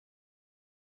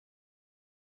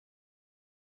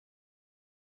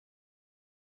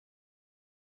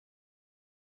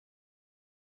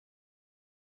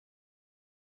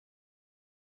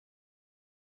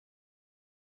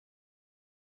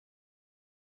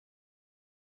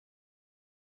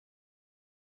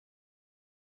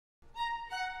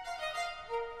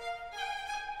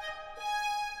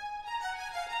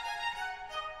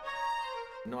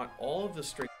Not all of the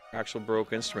strings are actual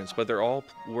Baroque instruments, but they're all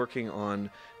working on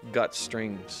gut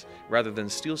strings rather than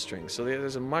steel strings. So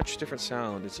there's a much different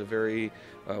sound. It's a very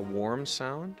warm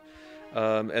sound,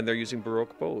 and they're using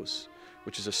Baroque bows,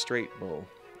 which is a straight bow.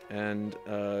 And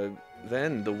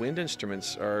then the wind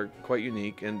instruments are quite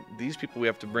unique, and these people we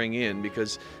have to bring in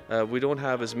because we don't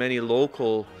have as many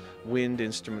local wind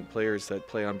instrument players that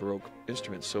play on Baroque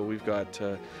instruments. So we've got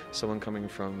someone coming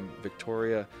from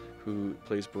Victoria who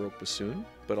plays Baroque bassoon,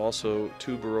 but also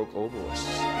 2 Baroque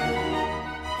oboists.